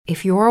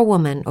If you're a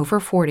woman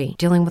over 40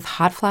 dealing with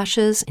hot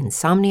flashes,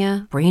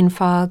 insomnia, brain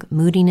fog,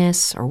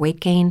 moodiness, or weight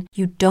gain,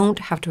 you don't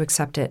have to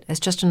accept it as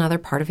just another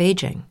part of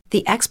aging.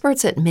 The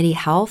experts at MIDI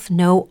Health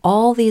know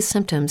all these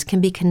symptoms can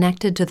be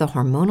connected to the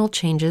hormonal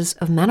changes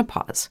of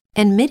menopause.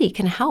 And MIDI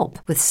can help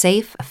with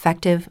safe,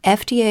 effective,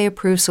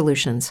 FDA-approved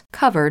solutions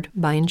covered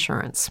by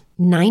insurance.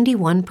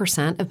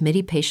 91% of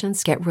MIDI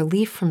patients get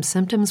relief from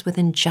symptoms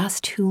within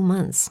just 2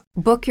 months.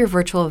 Book your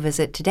virtual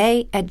visit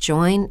today at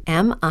joinmidi.com.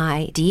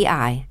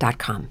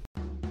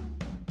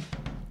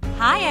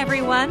 Hi,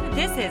 everyone.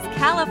 This is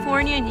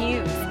California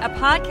News, a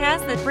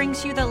podcast that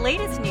brings you the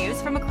latest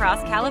news from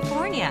across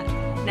California.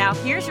 Now,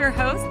 here's your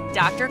host,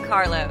 Dr.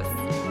 Carlos.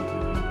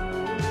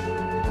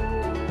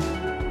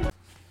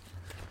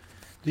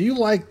 Do you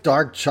like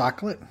dark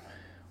chocolate?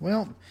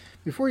 Well,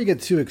 before you get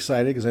too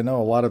excited, because I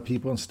know a lot of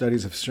people and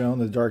studies have shown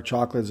that dark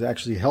chocolate is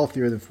actually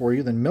healthier for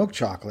you than milk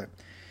chocolate.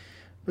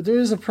 But there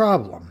is a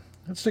problem.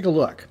 Let's take a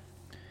look.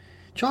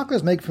 Chocolate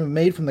is made from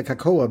the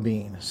cocoa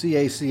bean,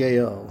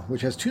 CACAO,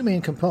 which has two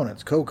main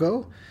components,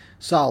 cocoa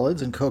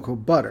solids and cocoa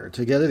butter.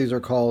 Together, these are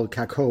called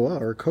cocoa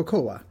or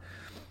cocoa.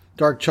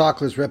 Dark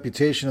chocolate's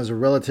reputation as a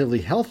relatively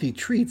healthy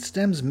treat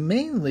stems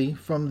mainly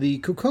from the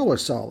cocoa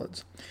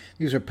solids.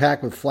 These are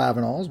packed with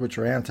flavanols, which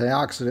are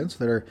antioxidants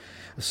that are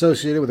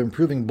associated with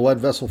improving blood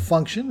vessel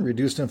function,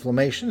 reduced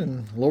inflammation,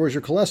 and lowers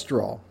your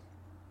cholesterol,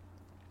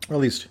 or at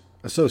least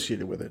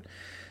associated with it.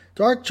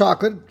 Dark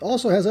chocolate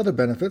also has other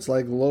benefits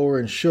like lower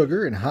in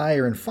sugar and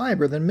higher in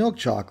fiber than milk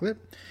chocolate.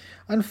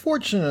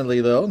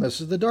 Unfortunately, though, and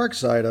this is the dark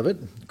side of it,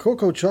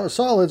 cocoa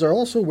solids are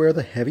also where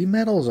the heavy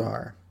metals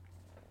are,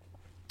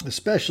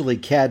 especially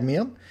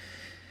cadmium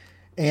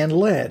and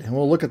lead, and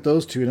we'll look at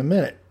those two in a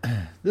minute.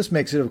 This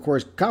makes it, of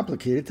course,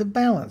 complicated to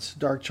balance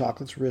dark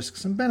chocolate's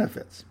risks and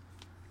benefits.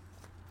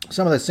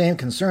 Some of the same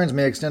concerns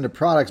may extend to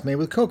products made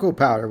with cocoa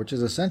powder, which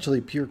is essentially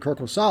pure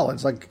cocoa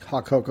solids like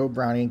hot cocoa,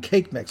 brownie, and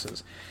cake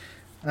mixes.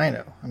 I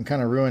know, I'm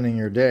kind of ruining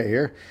your day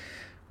here,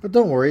 but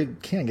don't worry,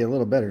 it can get a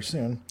little better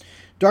soon.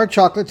 Dark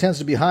chocolate tends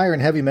to be higher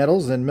in heavy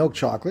metals than milk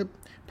chocolate,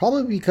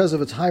 probably because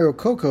of its higher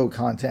cocoa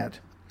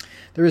content.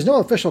 There is no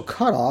official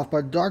cutoff,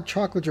 but dark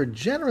chocolates are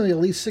generally at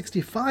least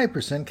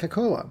 65%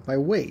 cocoa by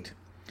weight.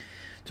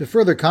 To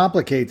further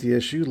complicate the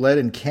issue, lead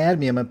and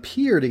cadmium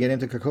appear to get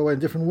into cocoa in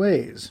different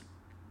ways.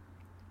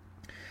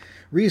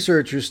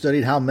 Researchers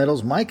studied how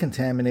metals might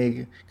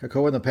contaminate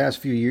cocoa in the past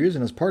few years,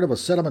 and as part of a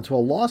settlement to a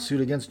lawsuit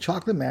against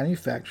chocolate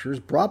manufacturers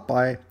brought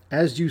by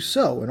As You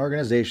Sow, an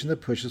organization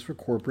that pushes for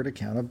corporate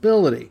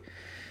accountability.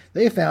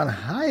 They found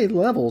high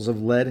levels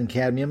of lead and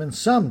cadmium in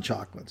some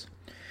chocolates.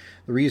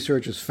 The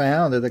researchers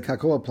found that the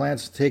cocoa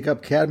plants take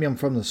up cadmium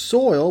from the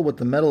soil, with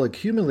the metal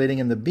accumulating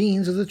in the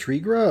beans as the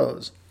tree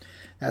grows.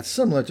 That's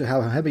similar to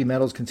how heavy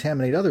metals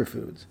contaminate other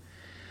foods.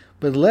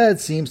 But lead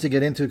seems to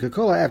get into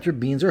cocoa after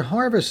beans are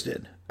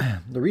harvested.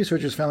 The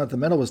researchers found that the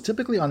metal was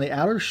typically on the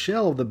outer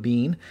shell of the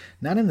bean,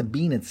 not in the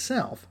bean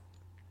itself.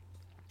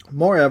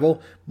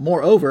 Moreover,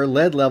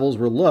 lead levels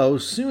were low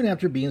soon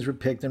after beans were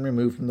picked and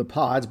removed from the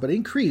pods, but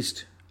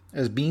increased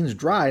as beans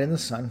dried in the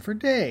sun for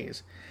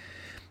days.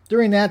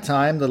 During that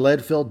time, the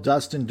lead-filled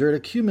dust and dirt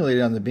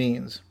accumulated on the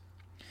beans.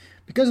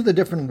 Because of the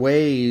different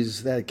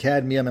ways that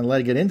cadmium and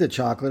lead get into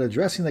chocolate,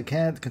 addressing the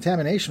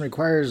contamination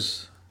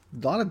requires a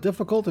lot of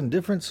difficult and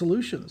different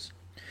solutions.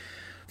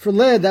 For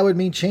lead, that would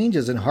mean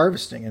changes in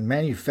harvesting and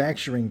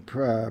manufacturing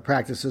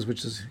practices,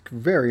 which is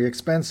very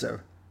expensive.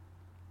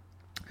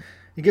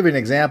 To give you an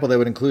example, they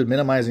would include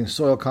minimizing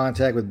soil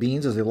contact with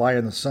beans as they lie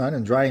in the sun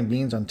and drying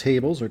beans on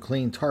tables or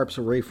clean tarps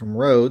away from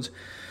roads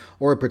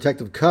or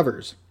protective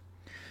covers.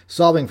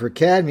 Solving for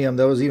cadmium,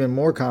 though, is even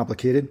more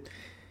complicated.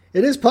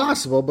 It is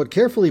possible, but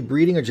carefully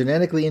breeding or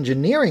genetically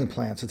engineering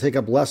plants to take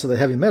up less of the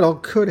heavy metal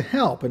could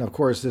help. And of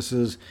course,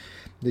 the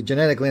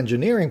genetically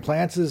engineering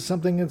plants is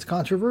something that's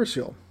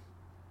controversial.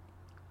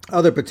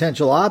 Other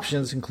potential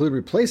options include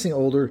replacing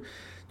older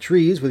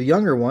trees with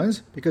younger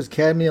ones, because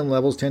cadmium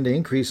levels tend to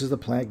increase as the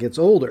plant gets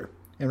older,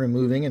 and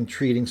removing and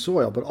treating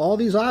soil. But all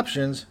these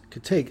options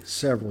could take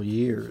several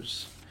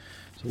years.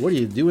 So what do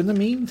you do in the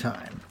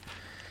meantime?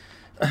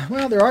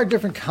 Well, there are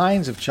different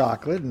kinds of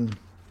chocolate, and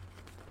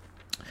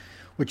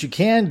what you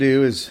can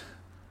do is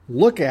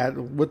look at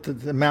what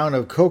the amount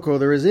of cocoa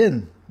there is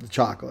in the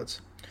chocolates.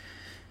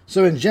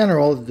 So in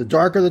general, the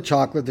darker the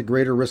chocolate, the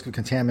greater risk of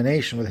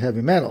contamination with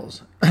heavy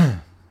metals.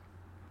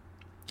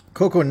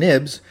 Cocoa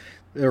nibs,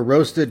 their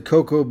roasted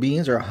cocoa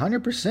beans, are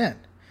 100%. And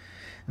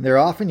they're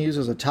often used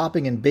as a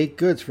topping in baked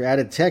goods for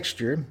added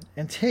texture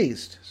and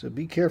taste, so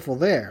be careful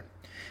there.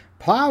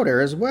 Powder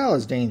as well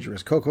is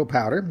dangerous. Cocoa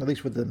powder, at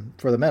least for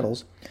the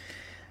metals,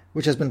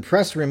 which has been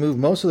pressed to remove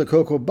most of the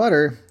cocoa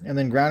butter and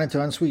then ground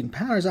into unsweetened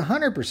powder, is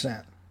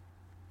 100%.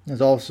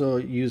 It's also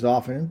used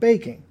often in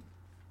baking.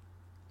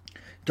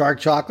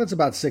 Dark chocolate's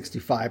about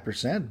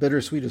 65%.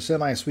 Bittersweet or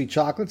semi-sweet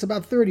chocolate's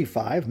about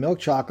 35%. Milk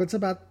chocolate's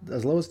about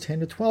as low as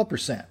 10 to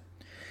 12%.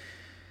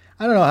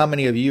 I don't know how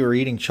many of you are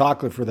eating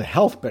chocolate for the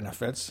health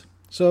benefits.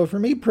 So for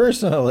me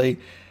personally,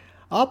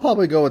 I'll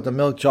probably go with the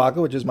milk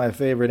chocolate, which is my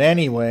favorite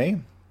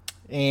anyway,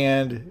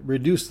 and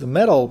reduce the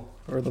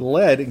or the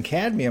lead and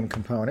cadmium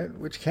component,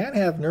 which can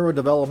have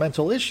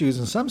neurodevelopmental issues,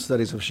 and some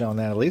studies have shown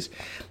that at least.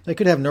 They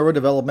could have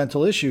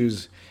neurodevelopmental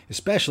issues,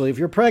 especially if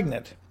you're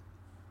pregnant.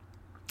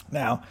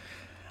 Now,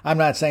 I'm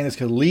not saying this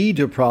could lead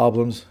to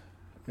problems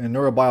and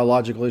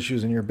neurobiological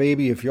issues in your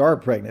baby if you are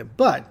pregnant,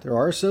 but there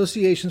are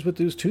associations with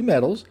those two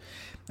metals,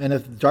 and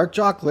if dark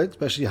chocolate,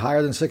 especially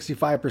higher than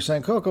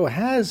 65% cocoa,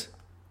 has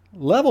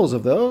levels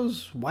of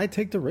those, why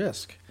take the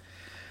risk?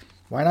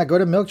 Why not go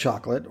to milk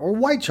chocolate or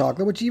white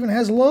chocolate, which even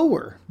has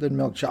lower than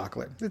milk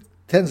chocolate? It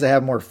tends to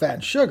have more fat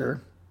and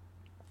sugar.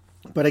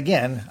 But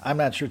again, I'm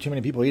not sure too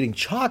many people are eating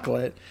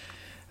chocolate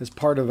as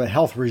part of a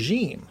health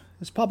regime.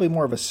 It's probably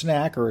more of a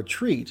snack or a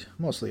treat,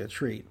 mostly a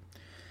treat.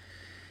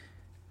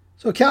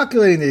 So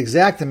calculating the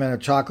exact amount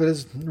of chocolate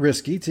is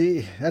risky to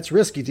eat. That's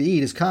risky to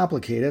eat is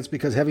complicated. It's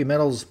because heavy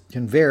metals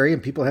can vary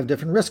and people have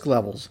different risk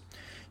levels.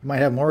 You might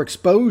have more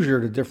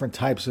exposure to different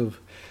types of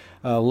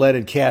lead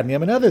and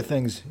cadmium and other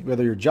things,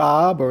 whether your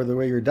job or the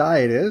way your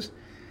diet is.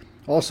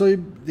 Also,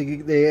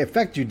 they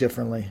affect you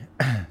differently.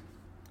 But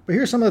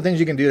here's some of the things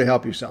you can do to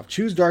help yourself.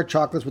 Choose dark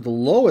chocolates with the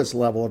lowest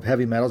level of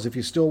heavy metals if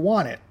you still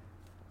want it.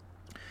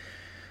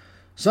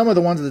 Some of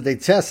the ones that they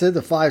tested,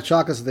 the 5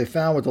 chocolates that they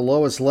found with the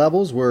lowest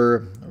levels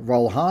were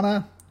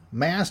Valrhona,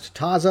 Mast,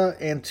 Taza,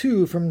 and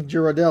 2 from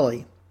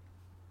Ghirardelli.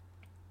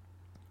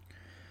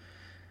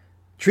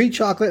 Treat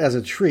chocolate as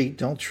a treat.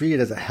 Don't treat it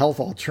as a health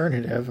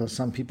alternative, as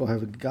some people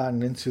have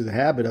gotten into the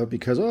habit of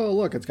because, oh,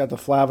 look, it's got the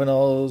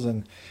flavonols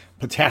and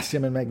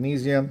potassium and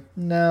magnesium.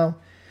 No.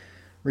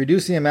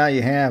 Reduce the amount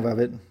you have of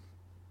it.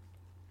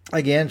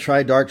 Again,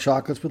 try dark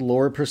chocolates with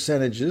lower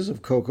percentages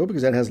of cocoa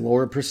because that has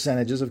lower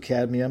percentages of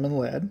cadmium and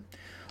lead.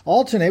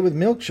 Alternate with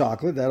milk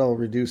chocolate. That'll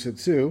reduce it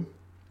too.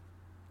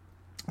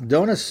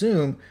 Don't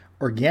assume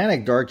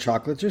organic dark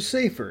chocolates are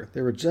safer.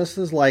 They were just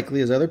as likely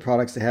as other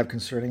products to have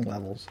concerning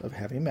levels of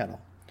heavy metal.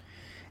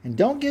 And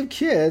don't give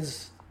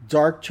kids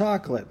dark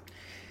chocolate.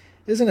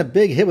 It isn't a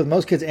big hit with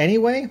most kids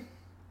anyway,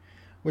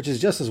 which is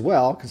just as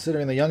well,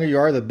 considering the younger you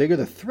are, the bigger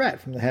the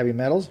threat from the heavy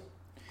metals.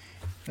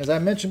 As I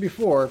mentioned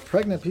before,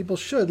 pregnant people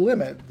should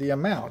limit the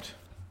amount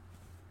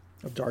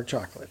of dark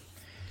chocolate.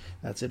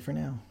 That's it for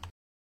now.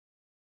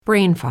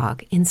 Brain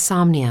fog,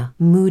 insomnia,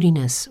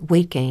 moodiness,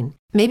 weight gain.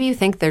 Maybe you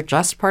think they're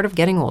just part of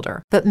getting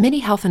older, but MIDI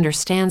Health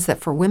understands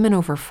that for women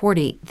over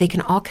 40, they can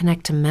all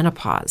connect to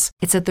menopause.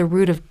 It's at the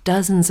root of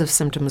dozens of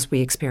symptoms we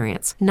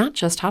experience, not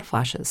just hot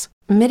flashes.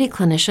 MIDI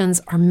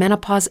clinicians are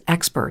menopause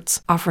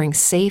experts, offering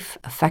safe,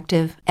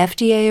 effective,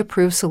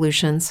 FDA-approved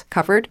solutions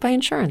covered by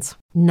insurance.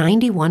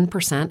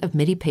 91% of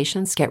MIDI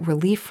patients get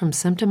relief from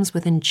symptoms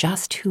within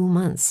just 2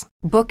 months.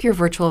 Book your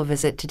virtual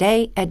visit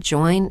today at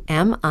joinmidi.com.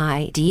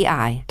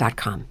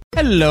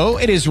 Hello,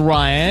 it is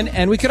Ryan,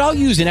 and we could all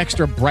use an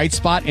extra bright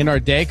spot in our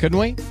day, couldn't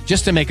we?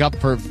 Just to make up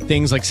for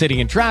things like sitting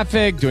in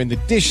traffic, doing the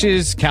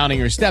dishes, counting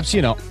your steps,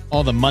 you know,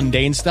 all the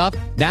mundane stuff.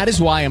 That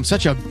is why I'm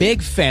such a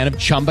big fan of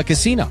Chumba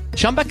Casino.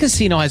 Chumba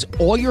Casino has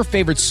all your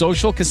favorite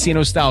social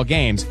casino-style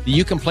games that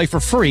you can play for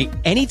free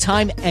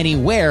anytime,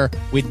 anywhere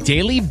with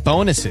daily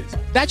bonuses.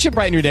 That should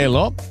brighten your day a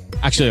little.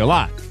 Actually, a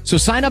lot. So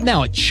sign up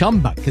now at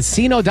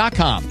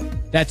ChumbaCasino.com.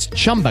 That's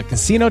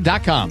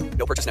ChumbaCasino.com.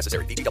 No purchase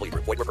necessary. VGW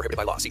Group. Void where prohibited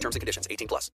by law. See terms and conditions. 18+.